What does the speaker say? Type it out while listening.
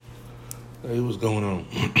Hey, what's going on?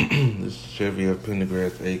 This is Chevy F.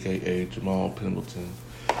 Pendergrass, aka Jamal Pendleton.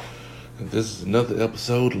 And this is another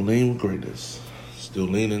episode of Lean with Greatness. Still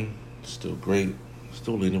leaning, still great,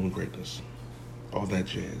 still leaning with greatness. All that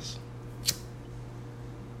jazz.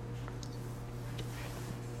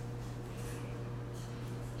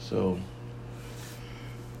 So,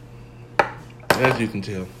 as you can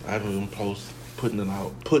tell, I've been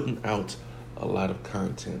putting out a lot of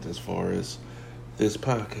content as far as this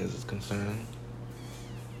podcast is concerned.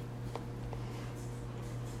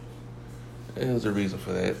 And there's a reason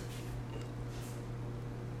for that.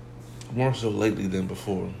 More so lately than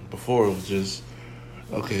before. Before it was just,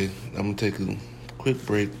 okay, I'm going to take a quick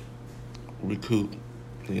break, recoup,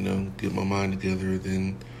 get my mind together,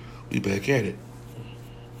 then we back at it.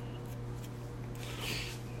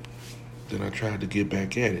 Then I tried to get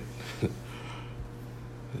back at it.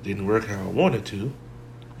 It didn't work how I wanted to.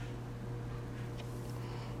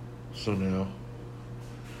 So now,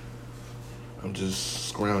 I'm just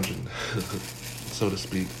scrounging, so to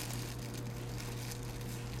speak.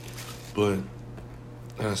 But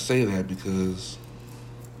I say that because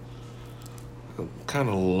I'm kind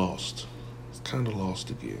of lost. It's kind of lost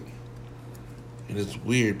again. And it's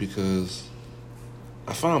weird because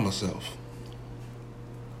I found myself,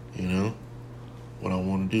 what I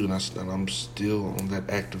want to do. And I'm still on that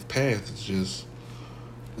active path. It's just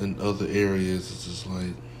in other areas, it's just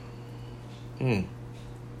like,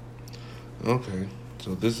 okay.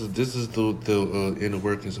 So this is the inner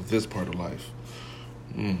workings of this part of life.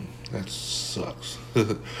 That sucks.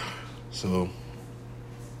 So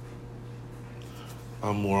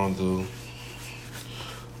I'm more on the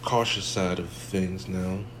cautious side of things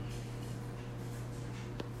now.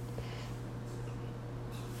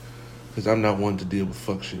 Because I'm not one to deal with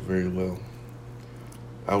fuck shit very well.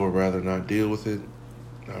 I would rather not deal with it.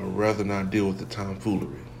 I would rather not deal with the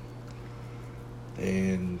tomfoolery.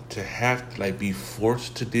 And to have to be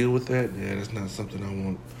forced to deal with that, that's not something I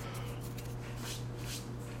want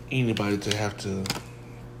anybody to have to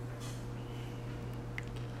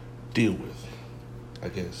deal with, I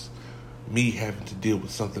guess. Me having to deal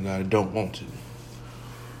with something that I don't want to.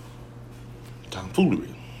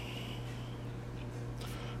 Tomfoolery.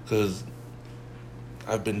 Because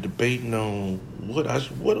I've been debating on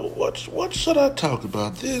what should I talk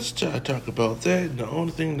about this, should I talk about that, and the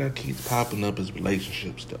only thing that keeps popping up is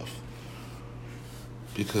relationship stuff.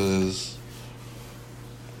 Because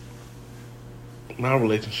my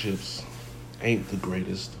relationships ain't the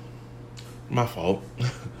greatest. My fault.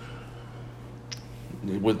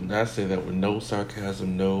 I say that with no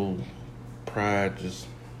sarcasm, no pride, just,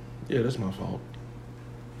 that's my fault.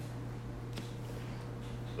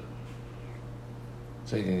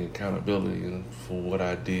 Taking accountability for what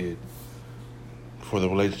I did for the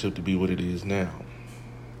relationship to be what it is now.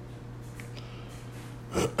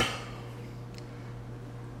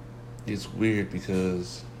 It's weird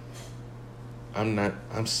because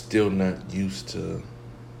I'm still not used to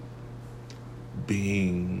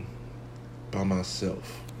being by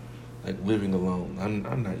myself, living alone.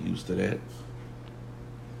 I'm not used to that.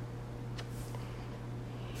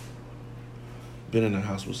 Been in the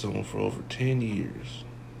house with someone for over 10 years.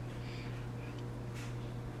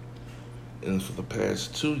 And for the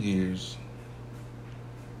past 2 years,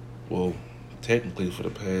 well, technically for the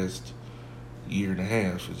past year and a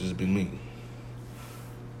half, it's just been me.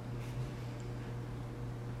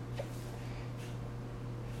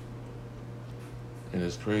 And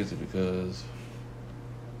it's crazy because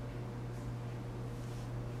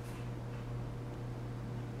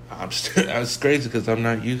it's crazy because I'm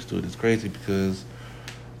not used to it. It's crazy because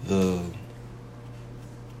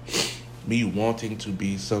me wanting to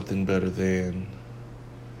be something better than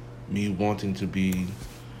me wanting to be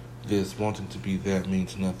this, wanting to be that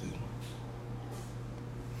means nothing.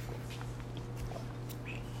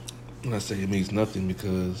 And I say it means nothing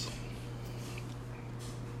because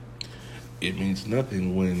it means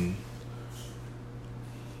nothing when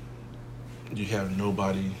you have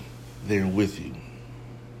nobody there with you.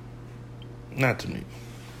 Not to me.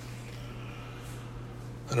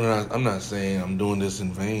 I'm not saying I'm doing this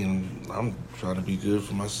in vain. I'm trying to be good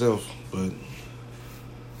for myself, but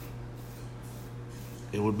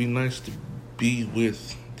it would be nice to be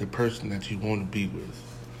with the person that you want to be with.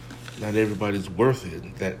 Not everybody's worth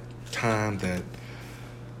it. That time, that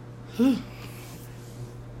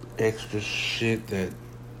extra shit, that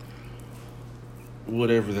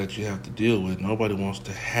whatever that you have to deal with. Nobody wants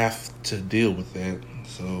to have to deal with that.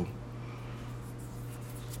 So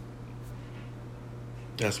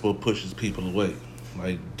that's what pushes people away.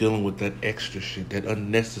 Dealing with that extra shit, that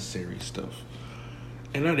unnecessary stuff.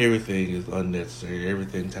 And not everything is unnecessary.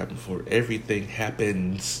 Everything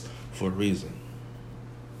happens for a reason.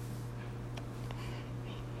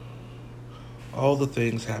 All the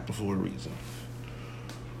things happen for a reason.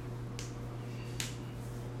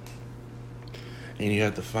 And you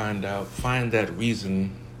have to find that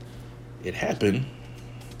reason it happened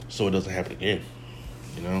so it doesn't happen again.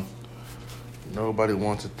 You know? Nobody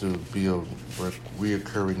wants it to be a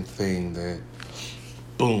reoccurring thing that,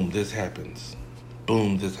 boom, this happens.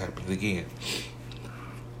 Boom, this happens again.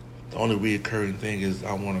 The only reoccurring thing is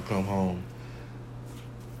I want to come home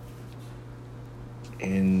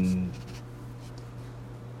and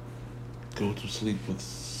go to sleep with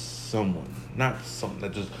someone. Not something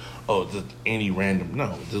that just any random.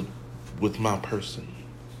 No, just with my person.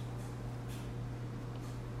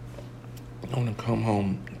 I want to come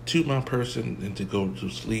home to my person and to go to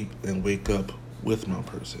sleep and wake up with my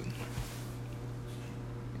person.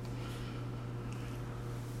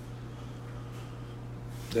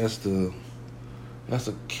 That's a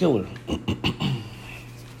killer.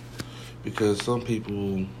 Because some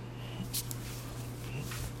people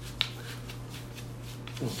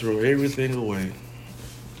will throw everything away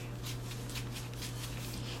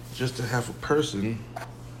just to have a person,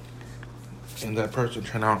 and that person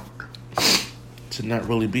turn out to not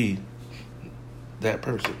really be that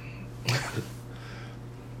person.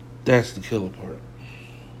 That's the killer part.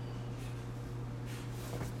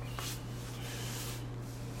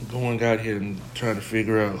 Going out here and trying to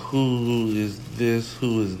figure out who is this,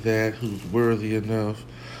 who is that, who's worthy enough.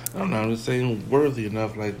 I don't know, I'm just saying worthy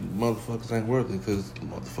enough like motherfuckers ain't worthy, because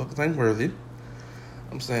motherfuckers ain't worthy.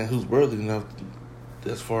 I'm saying who's worthy enough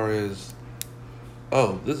as far as,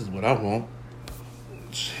 this is what I want.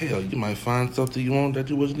 Hell, you might find something you want that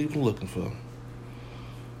you wasn't even looking for.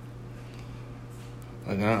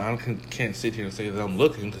 Like, I can't sit here and say that I'm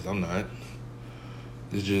looking, because I'm not.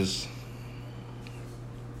 It's just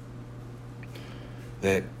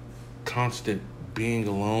that constant being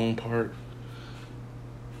alone part.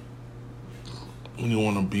 When you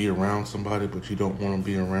want to be around somebody, but you don't want to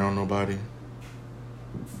be around nobody.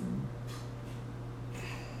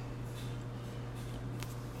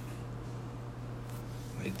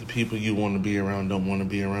 Like, the people you want to be around don't want to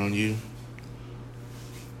be around you.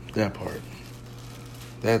 That part.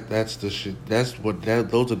 That's the shit. Those are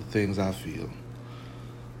the things I feel.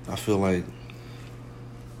 I feel like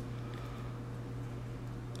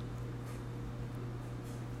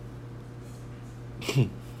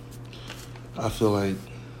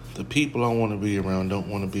the people I want to be around don't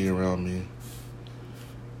want to be around me.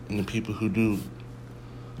 And the people who do,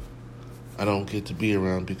 I don't get to be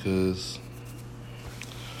around because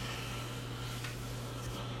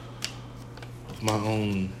of my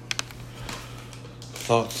own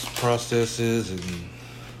thoughts, processes, and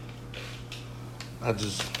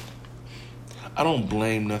I don't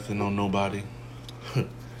blame nothing on nobody. It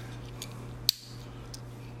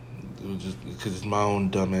was just because it's my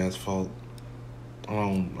own dumbass fault. I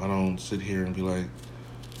don't sit here and be like,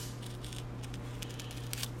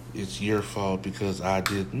 it's your fault because I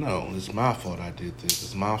did. No, it's my fault I did this.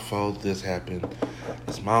 It's my fault this happened.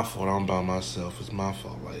 It's my fault I'm by myself. It's my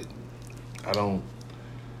fault. Like, I don't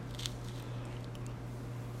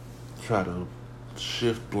try to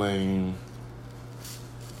shift blame.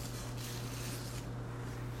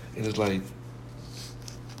 And it's like,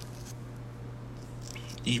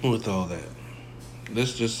 even with all that,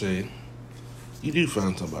 let's just say you do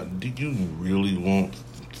find somebody. Do you really want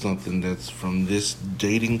something that's from this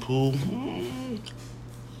dating pool?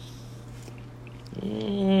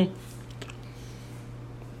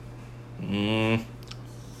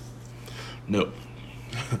 No.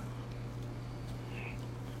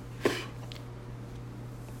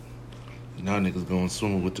 Now niggas going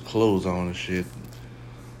swimming with the clothes on and shit.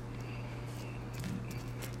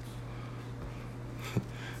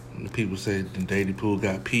 People say the dating pool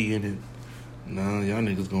got pee in it. Nah, y'all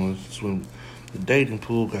niggas gonna swim. The dating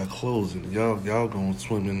pool got clothes in it. Y'all gonna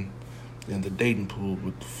swimming in the dating pool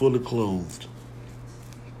with fully clothed.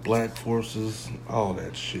 Black forces, all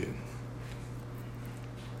that shit.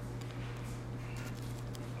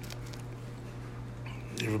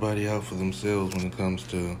 Everybody out for themselves when it comes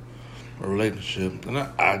to a relationship. And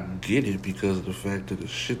I get it because of the fact that the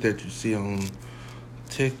shit that you see on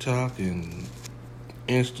TikTok and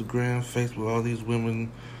Instagram, Facebook, all these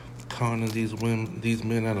women conning these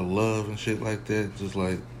men out of love and shit like that. Just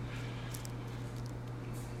like,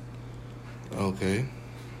 okay,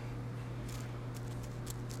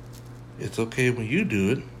 it's okay when you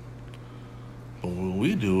do it, but when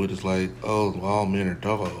we do it, it's like, oh, all men are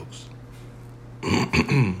dogs.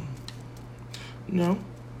 No,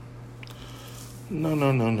 No,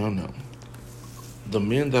 no, no, no, no. The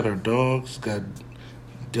men that are dogs got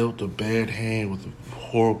dealt a bad hand with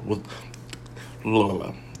horrible.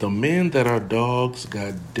 The men that are dogs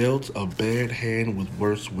got dealt a bad hand with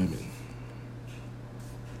worse women.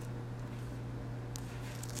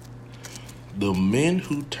 The men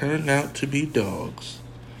who turned out to be dogs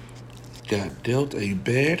got dealt a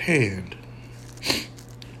bad hand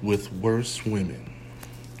with worse women.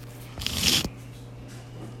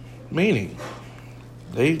 Meaning,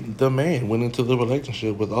 the man went into the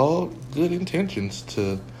relationship with all good intentions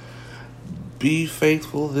to be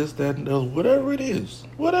faithful, this, that, and the other, whatever it is,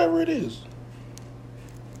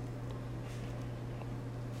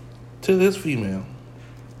 to this female.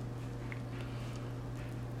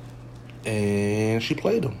 And she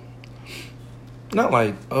played him. Not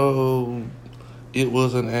like, oh, it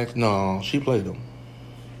was an act. No, she played him.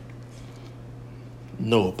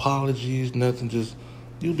 No apologies, nothing, just,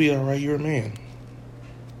 you'll be alright, you're a man.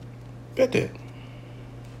 Bet that.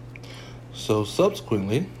 So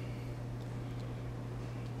subsequently,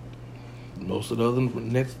 most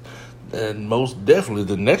definitely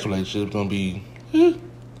the next relationship is gonna be,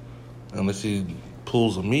 unless he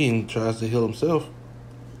pulls a me and tries to heal himself.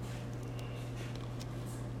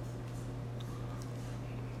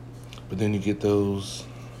 But then you get those.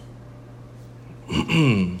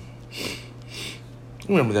 Remember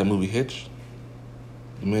that movie Hitch?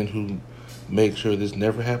 The men who make sure this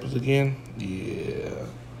never happens again? Yeah.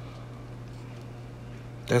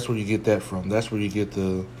 That's where you get that from. That's where you get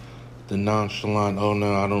the nonchalant, oh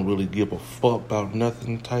no, I don't really give a fuck about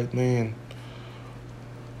nothing type man.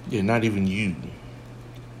 Yeah, not even you.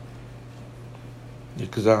 Yeah,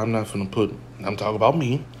 because I'm talking about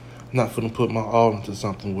me. I'm not finna put my all into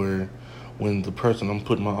something where when the person I'm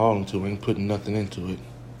putting my all into ain't putting nothing into it.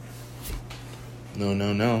 No,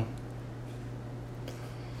 no, no.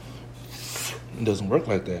 It doesn't work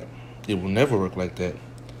like that. It will never work like that.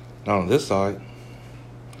 Not on this side.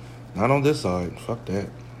 Fuck that.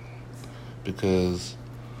 Because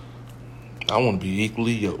I want to be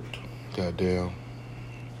equally yoked. Goddamn.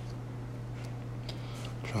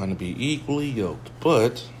 Trying to be equally yoked.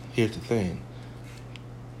 But here's the thing.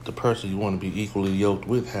 The person you want to be equally yoked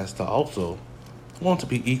with has to also want to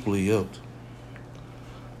be equally yoked.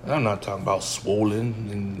 And I'm not talking about swollen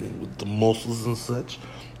and with the muscles and such.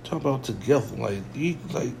 I'm talking about together,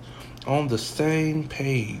 like on the same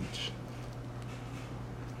page.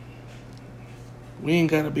 We ain't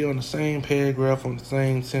got to be on the same paragraph, on the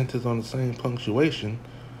same sentence, on the same punctuation.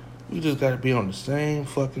 We just got to be on the same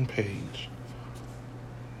fucking page.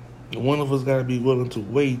 And one of us got to be willing to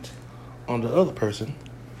wait on the other person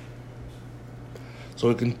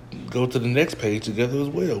so it can go to the next page together as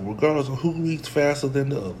well, regardless of who reads faster than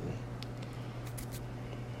the other.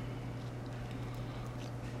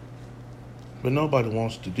 But nobody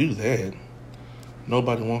wants to do that.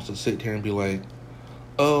 Nobody wants to sit here and be like,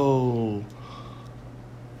 oh,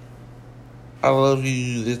 I love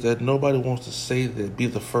you, this, that. Nobody wants to say that, be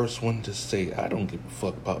the first one to say it. I don't give a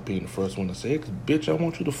fuck about being the first one to say it, because, bitch, I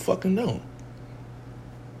want you to fucking know.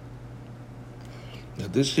 Now,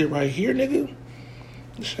 this shit right here, nigga,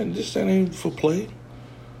 this shit ain't for play.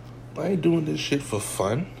 I ain't doing this shit for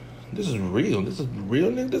fun. This is real. This is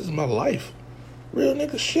real, nigga. This is my life. Real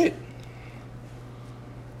nigga shit.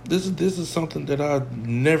 This is something that I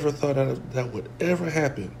never thought that would ever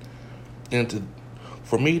happen. And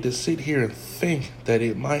for me to sit here and think that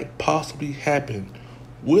it might possibly happen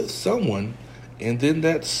with someone, and then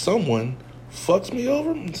that someone fucks me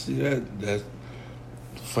over, see, that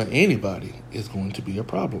for anybody is going to be a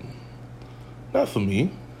problem. Not for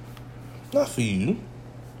me, not for you,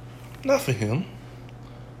 not for him.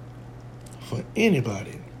 For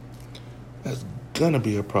anybody, that's gonna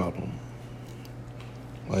be a problem.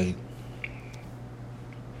 Like,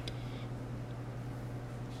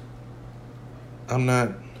 I'm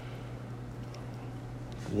not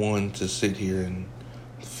one to sit here and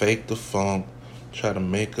fake the funk, try to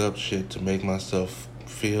make up shit to make myself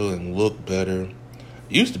feel and look better.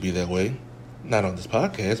 It used to be that way. Not on this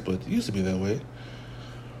podcast, but it used to be that way.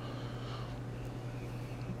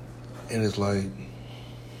 And it's like,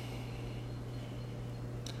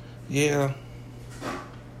 yeah,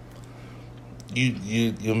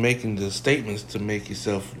 you're making the statements to make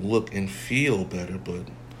yourself look and feel better, but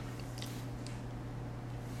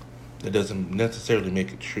that doesn't necessarily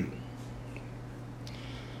make it true.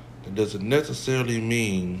 It doesn't necessarily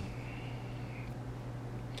mean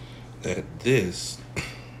that this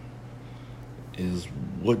is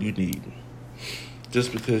what you need.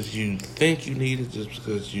 Just because you think you need it, just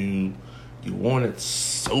because you want it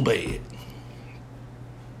so bad.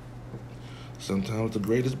 Sometimes the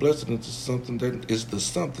greatest blessing is the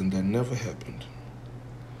something that never happened.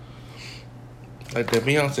 Like that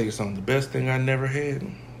Beyonce song, the best thing I never had.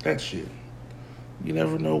 That shit. You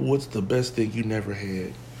never know what's the best thing you never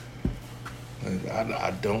had. Like,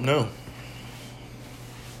 I don't know.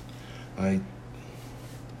 Like,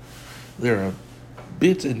 there are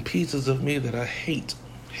bits and pieces of me that I hate.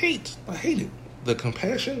 I hate it. The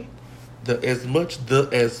compassion, as much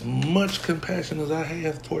compassion as I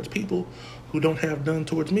have towards people who don't have none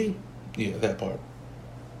towards me. Yeah, that part.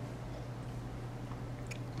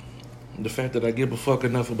 The fact that I give a fuck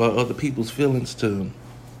enough about other people's feelings to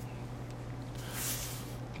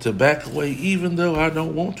back away even though I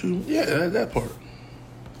don't want to. Yeah, that part.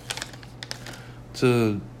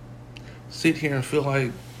 To sit here and feel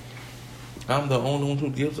like I'm the only one who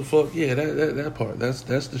gives a fuck. Yeah, that part. That's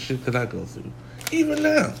the shit that I go through. Even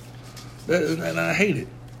now. And I hate it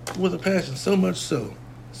with a passion. So much so.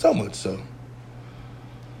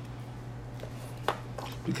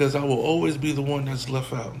 Because I will always be the one that's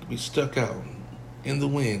left out. To be stuck out. In the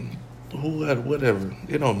wind. Whatever.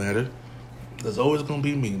 It don't matter. There's always going to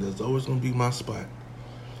be me. There's always going to be my spot.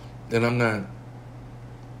 And I'm not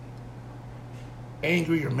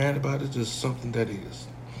angry or mad about it. Just something that is.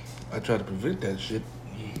 I try to prevent that shit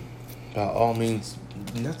by all means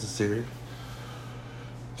necessary.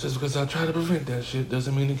 Just because I try to prevent that shit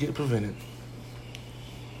doesn't mean it get prevented.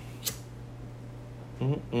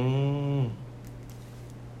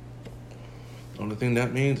 Only thing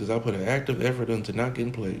that means is I put an active effort into not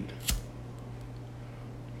getting played.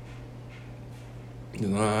 You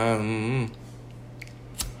know,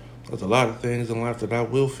 there's a lot of things in life that I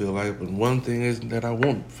will feel like, but one thing is that I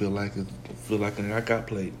won't feel like I got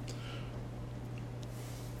played.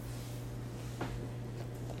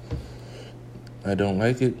 I don't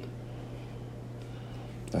like it.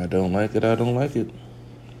 I don't like it.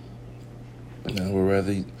 And I would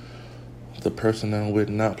rather the person I'm with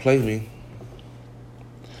not play me.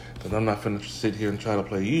 Because I'm not finna sit here and try to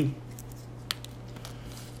play you.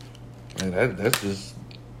 And that's just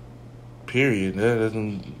period.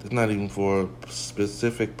 It's not even for a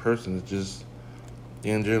specific person. It's just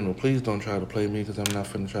in general. Please don't try to play me because I'm not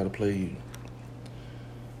finna try to play you.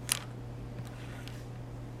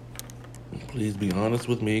 Please be honest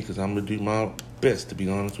with me because I'm going to do my best to be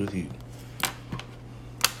honest with you.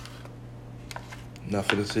 Not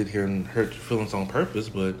for to sit here and hurt your feelings on purpose,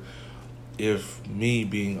 but if me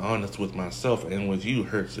being honest with myself and with you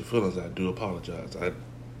hurts your feelings, I do apologize. I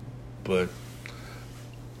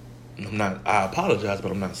apologize,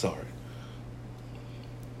 but I'm not sorry.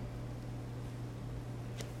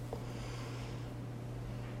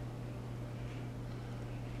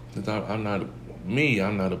 I'm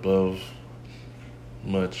not above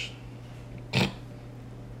much.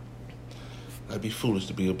 I'd be foolish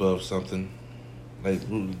to be above something. Like,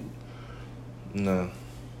 nah.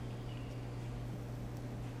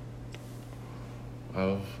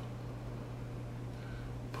 I've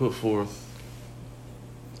put forth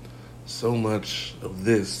so much of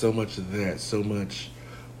this, so much of that, so much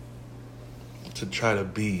to try to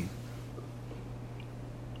be.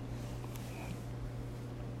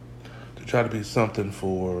 To try to be something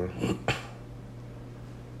for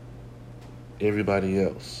everybody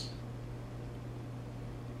else.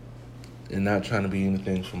 And not trying to be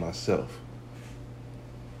anything for myself.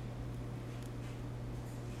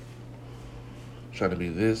 Trying to be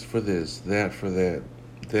this for this, that for that,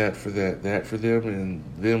 that for that, that for them, and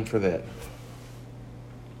them for that.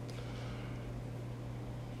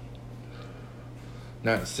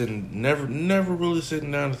 Never really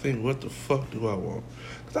sitting down to think, what the fuck do I want?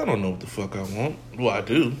 Because I don't know what the fuck I want. Well, I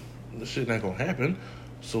do. This shit ain't gonna happen.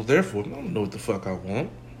 So therefore, I don't know what the fuck I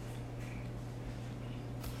want.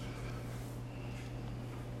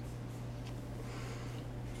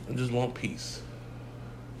 I just want peace.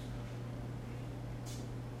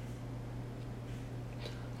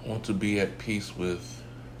 I want to be at peace with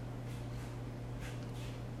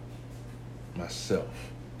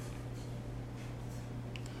myself.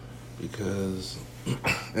 Because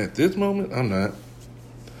at this moment, I'm not.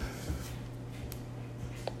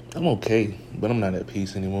 I'm okay, but I'm not at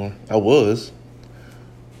peace anymore. I was.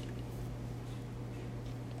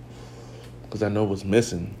 Because I know what's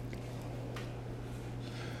missing.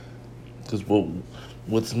 Because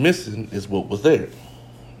what's missing is what was there.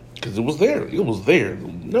 Because it was there. It was there.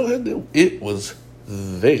 No, it was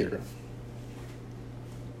there.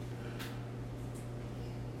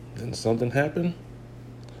 Then something happened.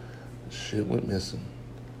 Shit went missing.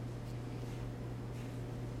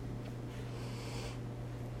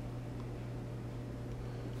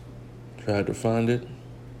 Tried to find it.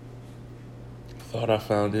 Thought I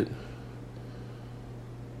found it.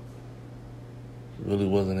 really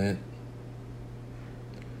wasn't it.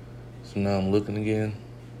 So now I'm looking again,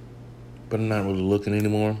 but I'm not really looking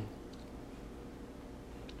anymore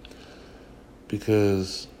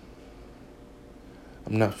because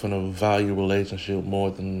I'm not finna value a relationship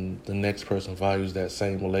more than the next person values that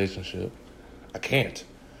same relationship. I can't,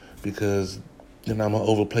 because then I'm gonna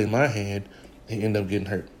overplay my hand and end up getting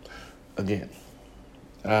hurt again.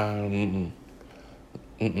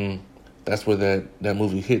 That's where that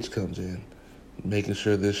movie Hitch comes in. Making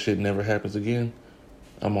sure this shit never happens again.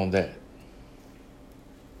 I'm on that.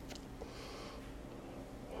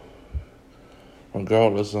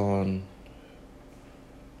 Regardless on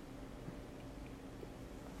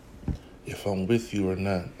if I'm with you or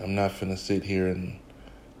not, I'm not finna sit here and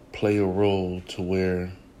play a role to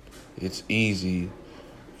where it's easy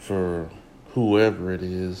for whoever it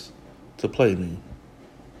is to play me.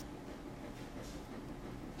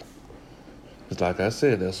 It's like I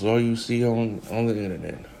said, that's all you see on the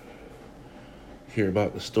internet. Hear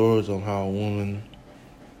about the stories on how women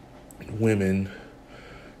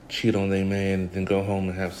cheat on their man and then go home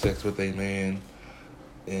and have sex with their man.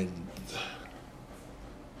 And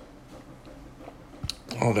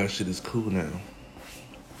all that shit is cool now.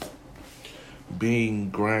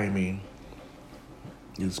 Being grimy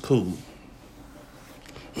is cool.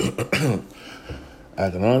 I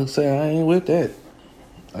can honestly say I ain't with that.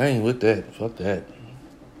 Fuck that.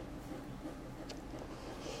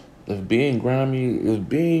 If being grimy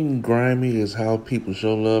is how people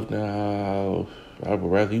show love now, I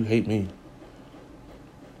would rather you hate me.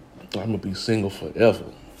 I'm gonna be single forever.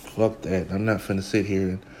 Fuck that. I'm not finna sit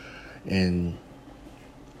here and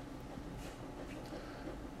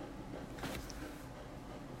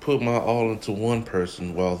put my all into one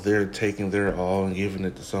person while they're taking their all and giving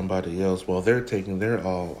it to somebody else, while they're taking their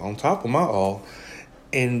all on top of my all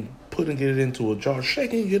and putting it into a jar,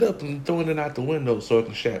 shaking it up and throwing it out the window so it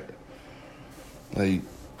can shatter. Like,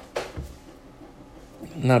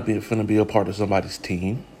 not finna be a part of somebody's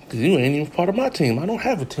team, because you ain't even part of my team. I don't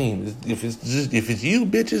have a team. If it's you,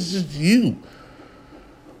 bitch, it's just you.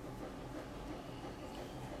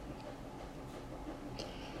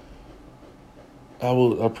 I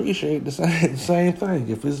will appreciate the same thing.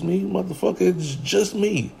 If it's me, motherfucker, it's just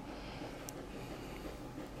me.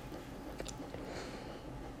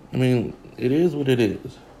 I mean, it is what it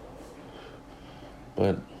is.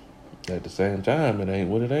 But at the same time, it ain't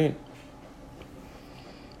what it ain't.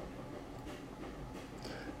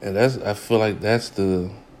 And I feel like that's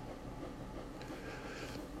the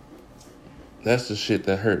shit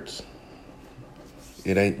that hurts.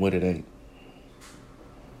 It ain't what it ain't.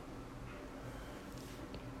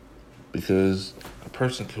 Because a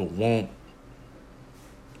person can want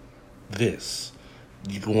this.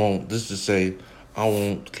 You can want this to say, I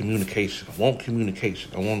want communication. I want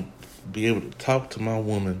communication. I want to be able to talk to my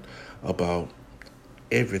woman about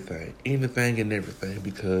everything, anything and everything,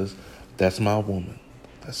 because that's my woman.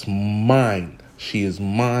 That's mine. She is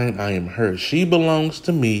mine. I am hers. She belongs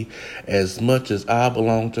to me as much as I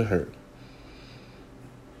belong to her.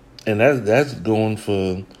 And that's going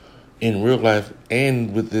for in real life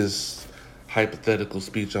and with this hypothetical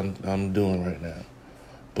speech I'm doing right now.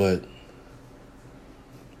 But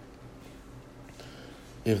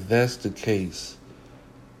if that's the case,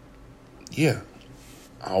 yeah,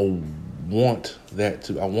 I want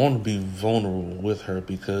to be vulnerable with her,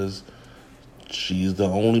 because she's the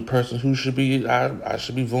only person who I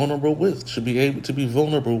should be vulnerable with, should be able to be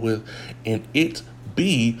vulnerable with, and it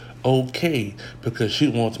be okay, because she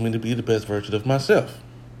wants me to be the best version of myself.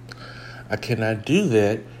 I cannot do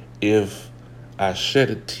that if I shed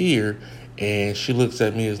a tear and she looks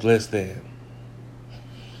at me as less than.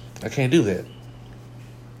 I can't do that.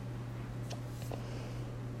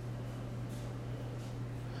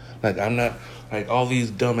 Like, I'm not like all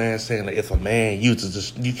these dumbass saying, like, if a man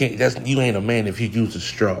uses you ain't a man if you use a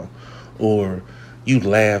straw, or you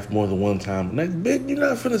laugh more than one time. Like, bitch, you're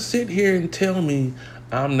not finna sit here and tell me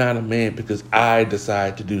I'm not a man because I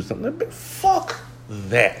decide to do something. Like, bitch, fuck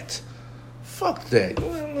that. Fuck that.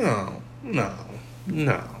 No.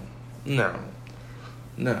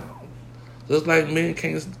 Just like men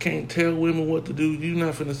can't tell women what to do, you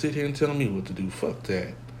not finna sit here and tell me what to do. Fuck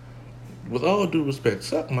that. With all due respect,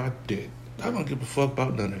 suck my dick. I don't give a fuck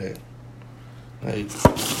about none of that. Like,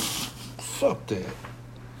 fuck that.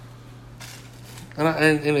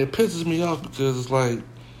 And it pisses me off because it's like,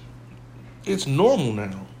 it's normal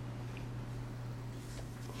now.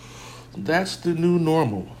 That's the new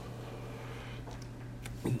normal.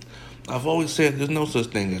 I've always said there's no such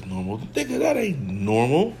thing as normal. Nigga, that ain't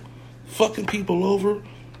normal. Fucking people over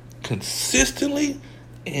consistently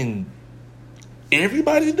and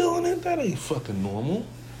everybody's doing it. That ain't fucking normal.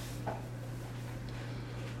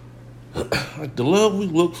 Like the love we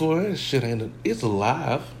look for, that shit ain't. It's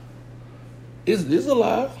alive. It's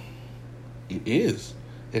alive. It is.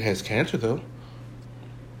 It has cancer though.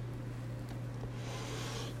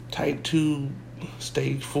 Type 2,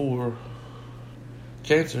 stage 4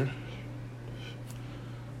 cancer.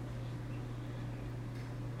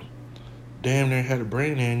 Damn near had a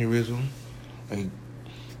brain aneurysm. Like,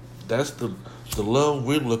 that's the love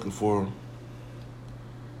we're looking for.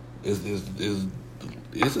 It's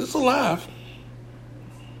alive.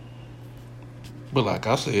 But like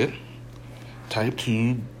I said, type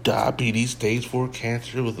 2 diabetes, stage 4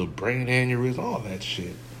 cancer with a brain aneurysm, all that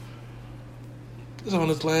shit. It's on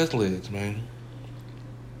its last legs, man.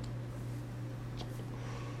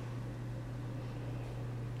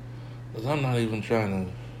 Because I'm not even trying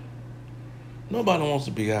to... Nobody wants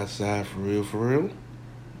to be outside for real.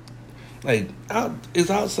 Like,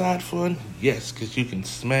 is outside fun? Yes, because you can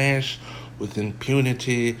smash with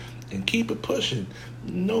impunity and keep it pushing.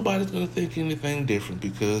 Nobody's going to think anything different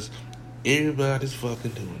because everybody's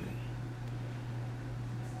fucking doing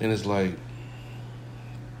it. And it's like,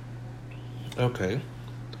 okay.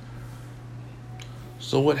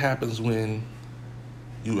 So what happens when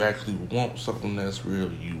you actually want something that's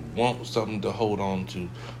real? You want something to hold on to.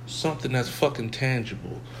 Something that's fucking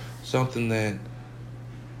tangible. Something that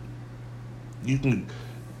you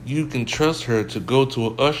can trust her to go to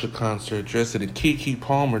an Usher concert dressed in a Keke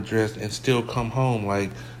Palmer dress and still come home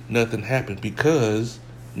like nothing happened because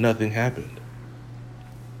nothing happened.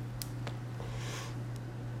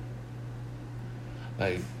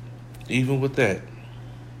 Like, even with that,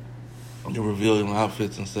 the revealing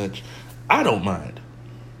outfits and such, I don't mind.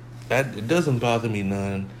 That it doesn't bother me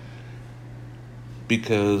none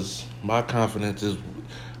because my confidence is,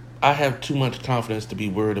 I have too much confidence to be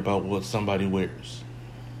worried about what somebody wears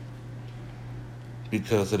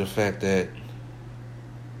because of the fact that,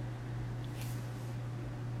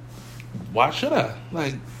 why should I?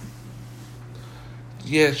 Like,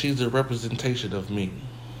 yeah, she's a representation of me.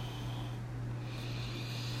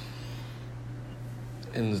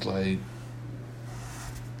 And it's like,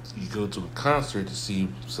 you go to a concert to see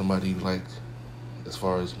somebody, like, as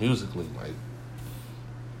far as musically, like,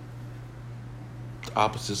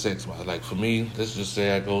 opposite sex wise. Like, for me, let's just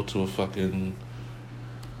say I go to a fucking,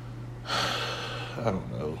 I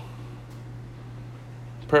don't know,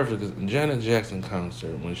 perfect Janet Jackson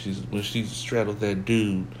concert when she straddled that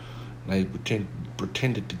dude, like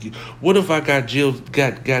pretended to get. What if I got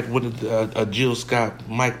a Jill Scott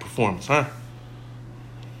mic performance, huh?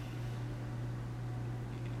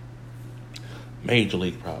 Major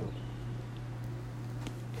league problem.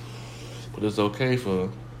 But it's okay for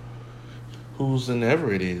who's and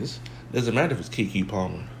ever it is. Doesn't matter if it's Keke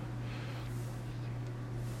Palmer.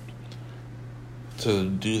 To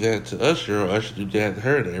do that to Usher or Usher do that to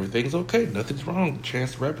her, everything's okay. Nothing's wrong.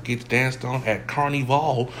 Chance the Rapper gets danced on at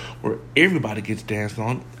Carnival where everybody gets danced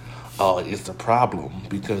on. Oh, it's a problem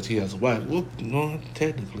because he has a wife. Well, no,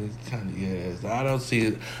 technically, kind of, yes. I don't see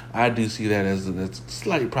it. I do see that as a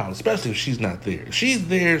slight problem, especially if she's not there. If she's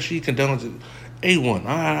there, she condones it. A1.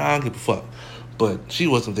 I don't give a fuck. But she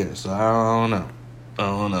wasn't there, so I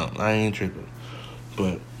don't know. I ain't tripping.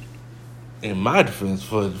 But in my defense,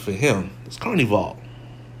 for him, it's Carnival.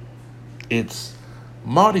 It's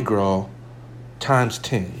Mardi Gras times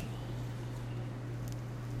 10.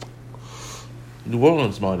 New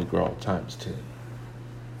Orleans Mardi Gras times 10.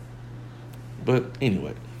 But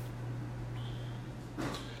anyway,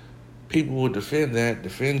 people would defend Jada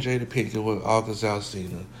Pinkett with August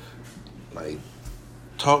Alsina, like,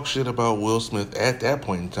 talk shit about Will Smith at that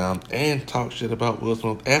point in time, and talk shit about Will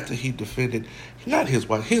Smith after he defended, not his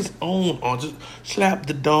wife, his own, or just slapped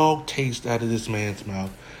the dog taste out of this man's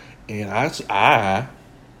mouth. And I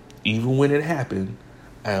even when it happened,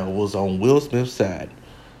 I was on Will Smith's side.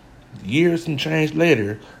 Years and change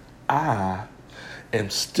later, I am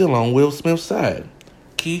still on Will Smith's side.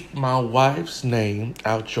 Keep my wife's name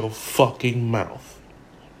out your fucking mouth.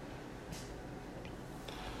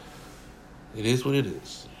 It is what it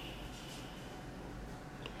is.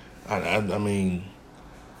 I mean,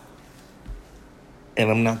 and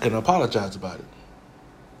I'm not going to apologize about it.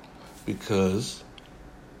 Because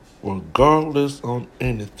regardless on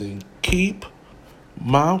anything, keep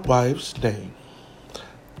my wife's name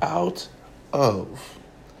out of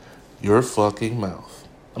your fucking mouth.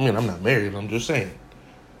 I mean, I'm not married, I'm just saying.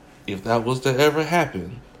 If that was to ever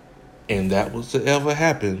happen, and that was to ever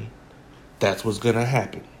happen, that's what's gonna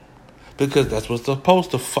happen. Because that's what's supposed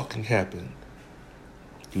to fucking happen.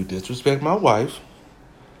 You disrespect my wife,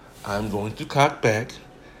 I'm going to cock back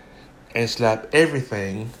and slap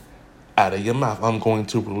everything out of your mouth. I'm going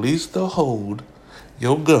to release the hold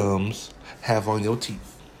your gums have on your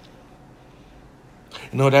teeth.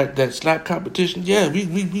 You know that slap competition? Yeah,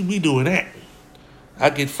 we doing that. I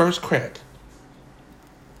get first crack.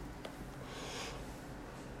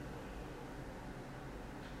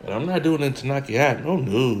 And I'm not doing it to knock you out.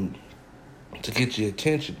 No. To get your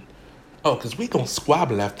attention. Oh, because we gonna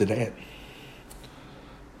squabble after that.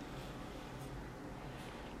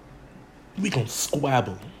 We gonna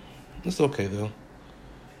squabble. It's okay though.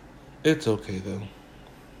 It's okay though.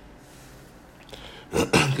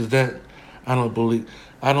 Because I don't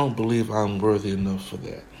believe I'm worthy enough for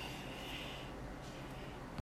that.